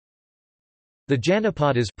The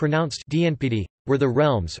Janapadas, pronounced Dnpd, were the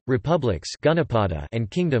realms, republics Gunapada and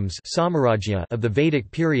kingdoms of the Vedic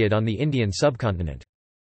period on the Indian subcontinent.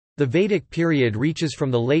 The Vedic period reaches from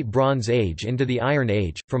the Late Bronze Age into the Iron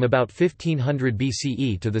Age, from about 1500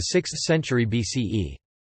 BCE to the 6th century BCE.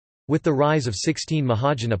 With the rise of 16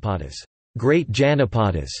 Mahajanapadas, great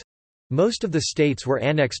Janapadas, most of the states were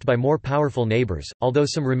annexed by more powerful neighbors, although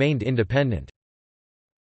some remained independent.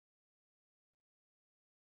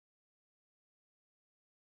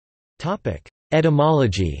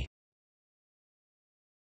 Etymology.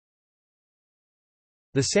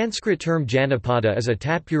 The Sanskrit term Janapada is a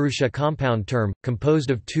Tatpurusha compound term, composed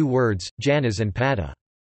of two words, Janas and Pada.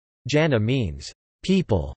 Jana means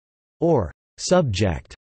people or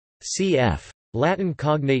subject, cf. Latin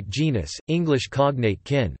cognate genus, English cognate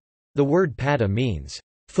kin. The word pada means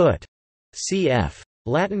foot, cf.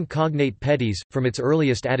 Latin cognate pedis. From its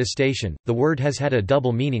earliest attestation, the word has had a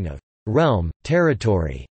double meaning of realm,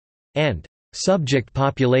 territory, and subject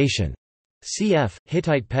population, cf.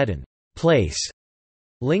 Hittite pedon, place.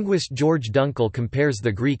 Linguist George Dunkel compares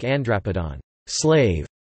the Greek andrapodon, slave,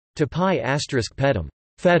 to pi asterisk pedum,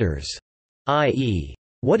 fetters, i.e.,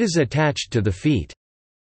 what is attached to the feet.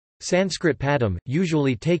 Sanskrit padam,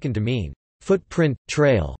 usually taken to mean footprint,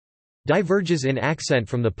 trail, diverges in accent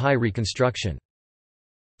from the pi reconstruction.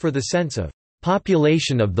 For the sense of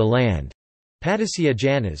population of the land, Padasya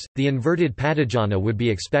Janas, the inverted Padajana would be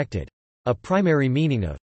expected. A primary meaning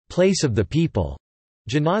of place of the people,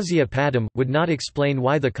 Janasya Padam, would not explain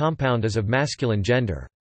why the compound is of masculine gender.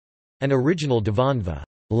 An original Dvandva,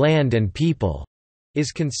 land and people,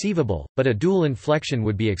 is conceivable, but a dual inflection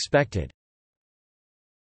would be expected.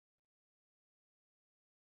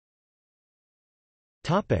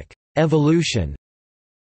 Evolution.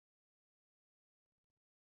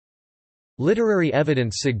 Literary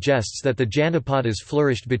evidence suggests that the Janapadas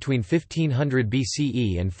flourished between 1500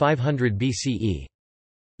 BCE and 500 BCE.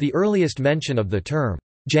 The earliest mention of the term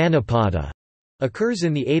Janapada occurs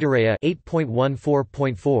in the Aitareya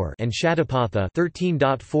 8.14.4 and Shatapatha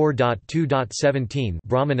 13.4.2.17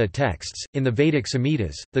 Brahmana texts. In the Vedic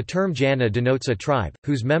Samhitas, the term Jana denotes a tribe,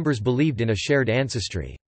 whose members believed in a shared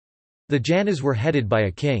ancestry. The Janas were headed by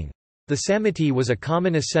a king. The Samiti was a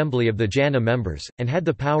common assembly of the Jana members, and had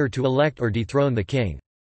the power to elect or dethrone the king.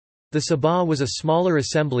 The Sabha was a smaller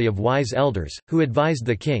assembly of wise elders, who advised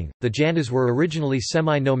the king. The Janas were originally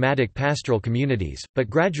semi-nomadic pastoral communities, but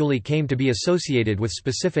gradually came to be associated with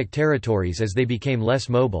specific territories as they became less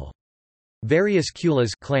mobile. Various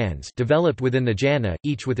kulas clans developed within the Jana,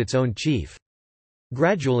 each with its own chief.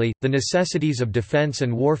 Gradually, the necessities of defense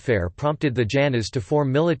and warfare prompted the Janas to form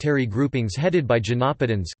military groupings headed by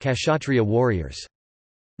Janapadans, Kshatriya warriors.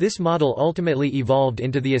 This model ultimately evolved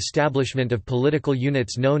into the establishment of political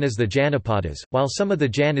units known as the Janapadas. While some of the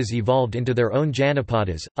Janas evolved into their own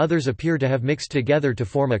Janapadas, others appear to have mixed together to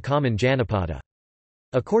form a common Janapada.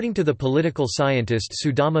 According to the political scientist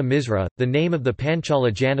Sudama Misra, the name of the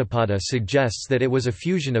Panchala Janapada suggests that it was a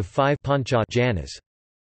fusion of 5 Pancha Janas.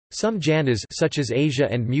 Some Janas such as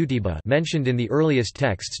Asia and Mutiba mentioned in the earliest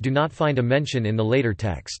texts do not find a mention in the later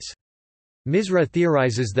texts. Misra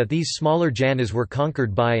theorizes that these smaller Janas were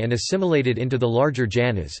conquered by and assimilated into the larger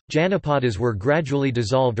Janas. Janapadas were gradually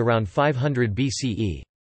dissolved around 500 BCE.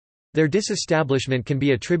 Their disestablishment can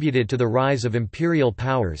be attributed to the rise of imperial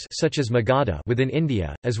powers such as Magadha within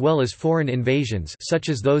India, as well as foreign invasions such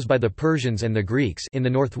as those by the Persians and the Greeks in the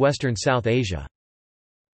northwestern South Asia.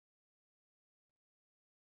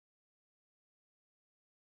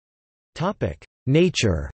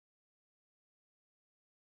 Nature.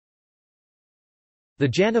 The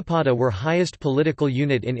Janapada were highest political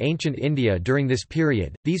unit in ancient India during this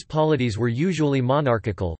period. These polities were usually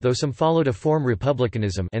monarchical, though some followed a form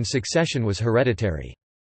republicanism, and succession was hereditary.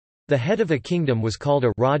 The head of a kingdom was called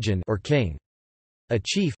a rajan or king. A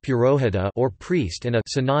chief purohita or priest and a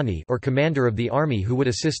senani or commander of the army who would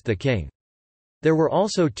assist the king. There were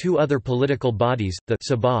also 2 other political bodies, the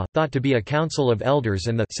Sabha, thought to be a council of elders,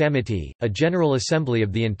 and the Samiti, a general assembly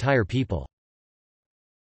of the entire people.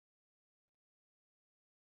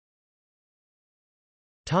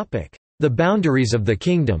 The boundaries of the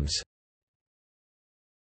kingdoms.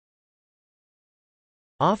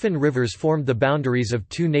 Often rivers formed the boundaries of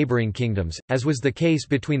 2 neighbouring kingdoms, as was the case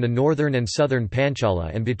between the northern and southern Panchala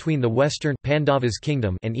and between the western Pandava's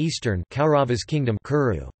kingdom and eastern Kaurava's kingdom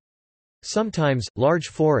Kuru. Sometimes, large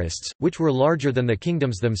forests, which were larger than the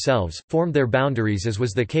kingdoms themselves, formed their boundaries, as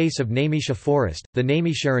was the case of Naimisha forest, the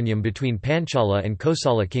Naimisharanyam between Panchala and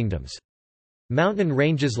Kosala kingdoms. Mountain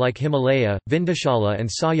ranges like Himalaya, Vindhyachala and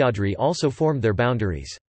Sahyadri also formed their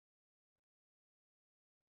boundaries.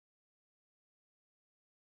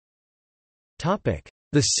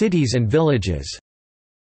 The cities and villages.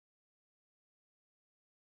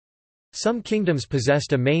 Some kingdoms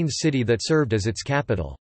possessed a main city that served as its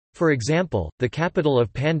capital. For example, the capital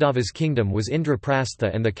of Pandava's kingdom was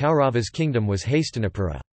Indraprastha and the Kauravas' kingdom was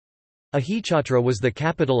Hastinapura. Ahichatra was the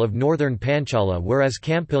capital of northern Panchala, whereas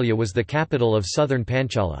Kampilya was the capital of southern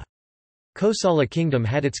Panchala. Kosala kingdom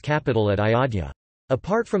had its capital at Ayodhya.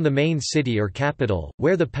 Apart from the main city or capital,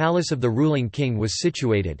 where the palace of the ruling king was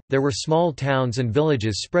situated, there were small towns and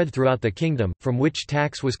villages spread throughout the kingdom, from which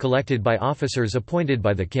tax was collected by officers appointed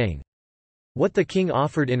by the king. What the king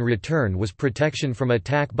offered in return was protection from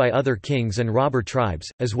attack by other kings and robber tribes,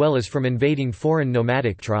 as well as from invading foreign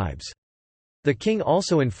nomadic tribes. The king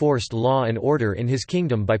also enforced law and order in his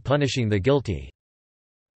kingdom by punishing the guilty.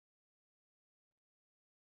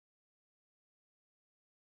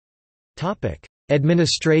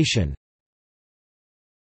 Administration.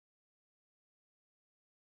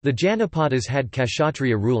 The Janapadas had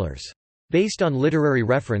Kshatriya rulers. Based on literary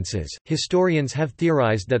references, historians have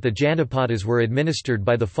theorized that the Janapadas were administered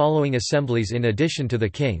by the following assemblies in addition to the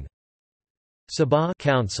king. Sabha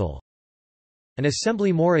council, an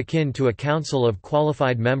assembly more akin to a council of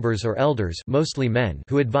qualified members or elders, mostly men,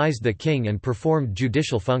 who advised the king and performed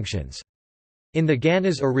judicial functions. In the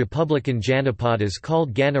Ganas or republican Janapadas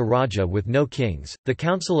called Gana Raja with no kings, the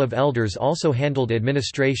council of elders also handled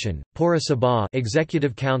administration. Pura Sabha,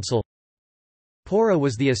 executive council. Pura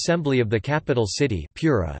was the assembly of the capital city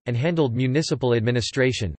Pura, and handled municipal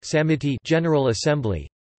administration. Samiti, general assembly.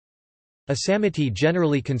 A samiti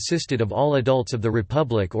generally consisted of all adults of the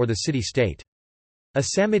republic or the city-state. A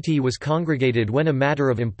samiti was congregated when a matter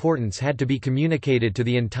of importance had to be communicated to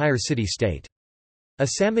the entire city-state. A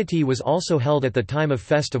samiti was also held at the time of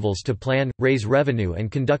festivals to plan, raise revenue and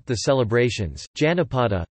conduct the celebrations.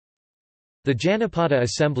 Janapada. The Janapada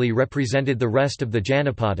assembly represented the rest of the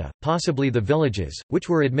Janapada, possibly the villages, which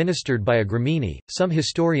were administered by a gramini. Some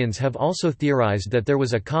historians have also theorized that there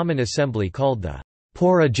was a common assembly called the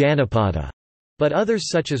Pura Janapada, but others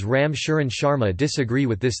such as Ram Sharan Sharma disagree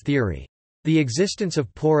with this theory. The existence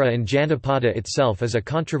of Pura and Janapada itself is a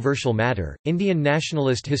controversial matter. Indian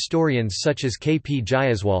nationalist historians such as K. P.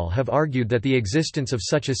 Jayaswal have argued that the existence of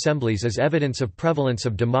such assemblies is evidence of prevalence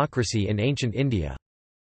of democracy in ancient India.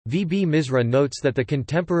 V. B. Misra notes that the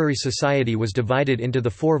contemporary society was divided into the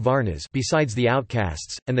four varnas besides the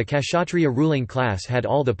outcasts, and the Kshatriya ruling class had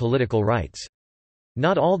all the political rights.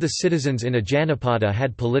 Not all the citizens in a Janapada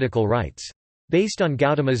had political rights. Based on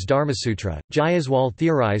Gautama's Dharmasutra, Jayaswal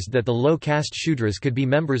theorized that the low-caste Shudras could be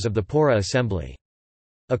members of the Pura assembly.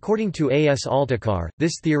 According to A. S. Altekar,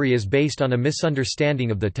 this theory is based on a misunderstanding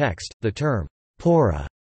of the text. The term, Pura,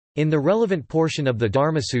 in the relevant portion of the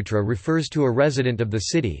Dharmasutra refers to a resident of the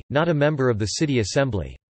city, not a member of the city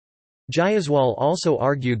assembly. Jayaswal also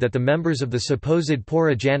argued that the members of the supposed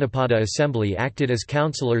Pura Janapada assembly acted as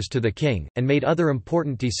counselors to the king, and made other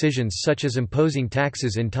important decisions such as imposing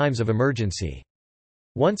taxes in times of emergency.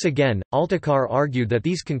 Once again, Altekar argued that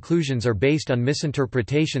these conclusions are based on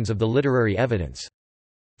misinterpretations of the literary evidence.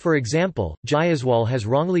 For example, Jayaswal has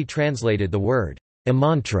wrongly translated the word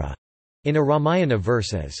amantra in a Ramayana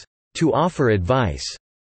verse as to offer advice.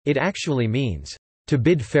 It actually means to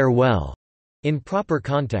bid farewell in proper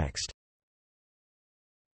context.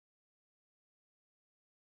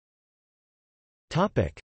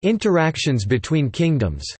 Interactions between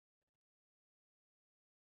kingdoms.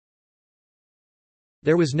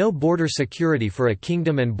 There was no border security for a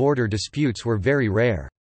kingdom and border disputes were very rare.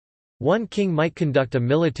 One king might conduct a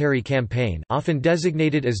military campaign, often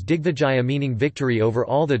designated as Digvijaya, meaning victory over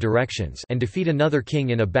all the directions, and defeat another king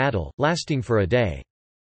in a battle, lasting for a day.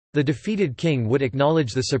 The defeated king would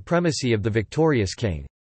acknowledge the supremacy of the victorious king.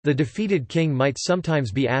 The defeated king might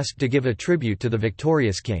sometimes be asked to give a tribute to the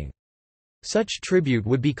victorious king. Such tribute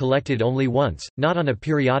would be collected only once, not on a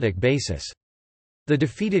periodic basis. The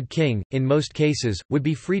defeated king, in most cases, would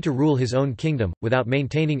be free to rule his own kingdom, without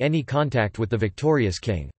maintaining any contact with the victorious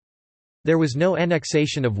king. There was no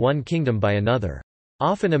annexation of one kingdom by another.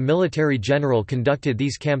 Often a military general conducted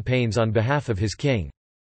these campaigns on behalf of his king.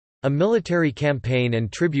 A military campaign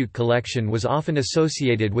and tribute collection was often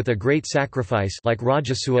associated with a great sacrifice like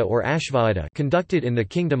Rajasuya or Ashvamedha conducted in the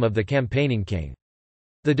kingdom of the campaigning king.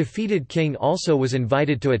 The defeated king also was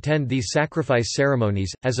invited to attend these sacrifice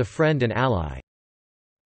ceremonies, as a friend and ally.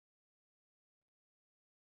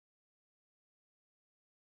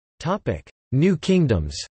 New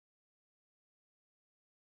kingdoms.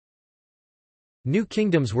 New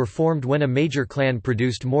kingdoms were formed when a major clan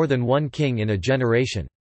produced more than one king in a generation.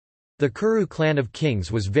 The Kuru clan of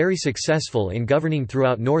kings was very successful in governing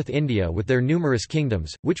throughout North India with their numerous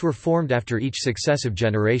kingdoms, which were formed after each successive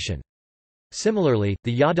generation. Similarly,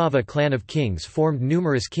 the Yadava clan of kings formed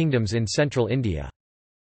numerous kingdoms in central India.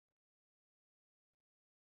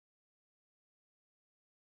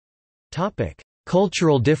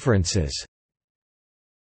 Cultural differences.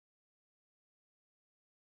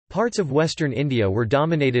 Parts of western India were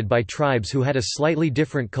dominated by tribes who had a slightly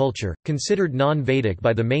different culture, considered non-Vedic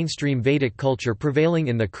by the mainstream Vedic culture prevailing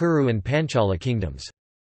in the Kuru and Panchala kingdoms.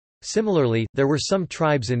 Similarly, there were some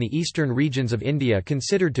tribes in the eastern regions of India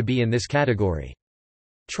considered to be in this category.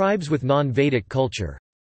 Tribes with non-Vedic culture,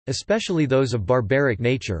 especially those of barbaric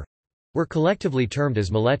nature, were collectively termed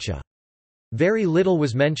as Mlecha. Very little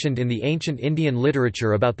was mentioned in the ancient Indian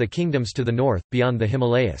literature about the kingdoms to the north, beyond the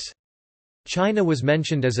Himalayas. China was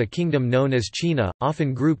mentioned as a kingdom known as China,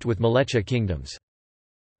 often grouped with Mlecha kingdoms.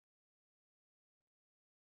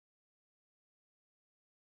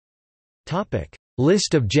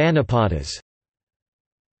 List of Janapadas.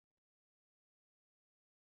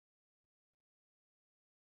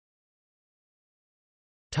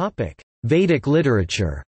 Vedic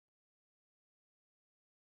literature.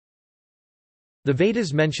 The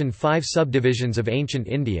Vedas mention 5 subdivisions of ancient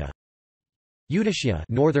India: Udishya,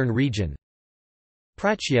 northern region;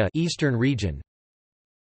 Prachya, eastern region;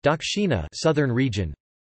 Dakshina, southern region;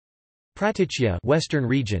 Praticya, western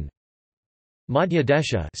region; Madhya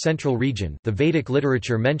Desha, central region. The Vedic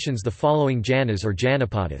literature mentions the following Janas or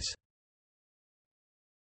Janapadas.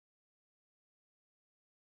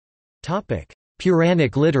 Topic: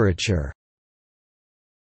 Puranic literature.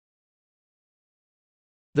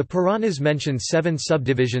 The Puranas mention 7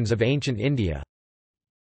 subdivisions of ancient India: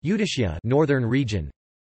 Udishya, northern region;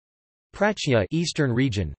 Prachya, eastern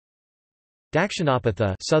region;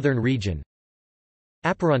 Dakshinapatha, southern region;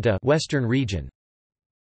 Aparanta, western region;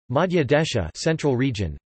 Madhya Desha, central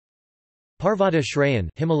region; Parvata Shrayan,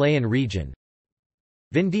 Himalayan region;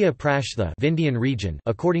 Vindhya Prashtha, Vindhyan region.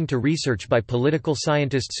 According to research by political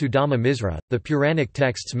scientist Sudama Misra, the Puranic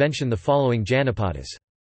texts mention the following Janapadas.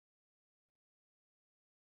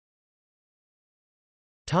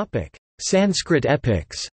 Sanskrit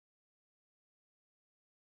epics.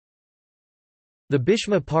 The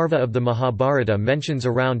Bhishma Parva of the Mahabharata mentions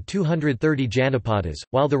around 230 Janapadas,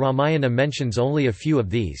 while the Ramayana mentions only a few of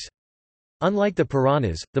these. Unlike the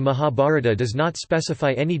Puranas, the Mahabharata does not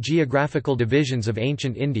specify any geographical divisions of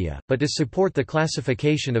ancient India, but does support the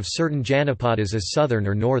classification of certain Janapadas as southern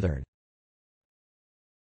or northern.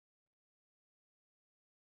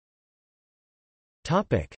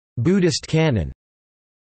 Buddhist canon.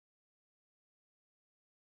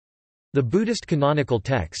 The Buddhist canonical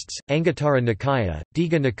texts, Anguttara Nikaya,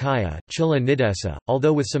 Digha Nikaya, Chula Nidesa,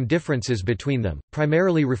 although with some differences between them,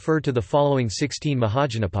 primarily refer to the following 16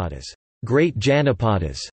 Mahajanapadas, great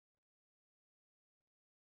Janapadas.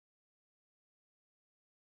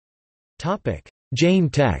 Jain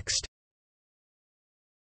text.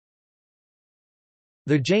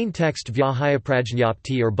 The Jain text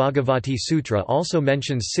Vyahayaprajñapti or Bhagavati Sutra also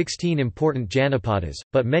mentions 16 important Janapadas,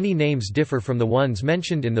 but many names differ from the ones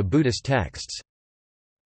mentioned in the Buddhist texts.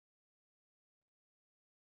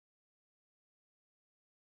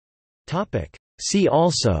 See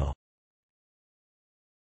also: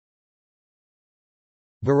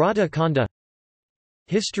 Bharata Khanda,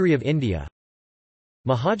 History of India,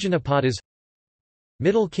 Mahajanapadas,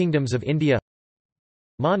 Middle Kingdoms of India,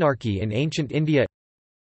 Monarchy in ancient India,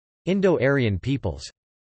 Indo-Aryan peoples.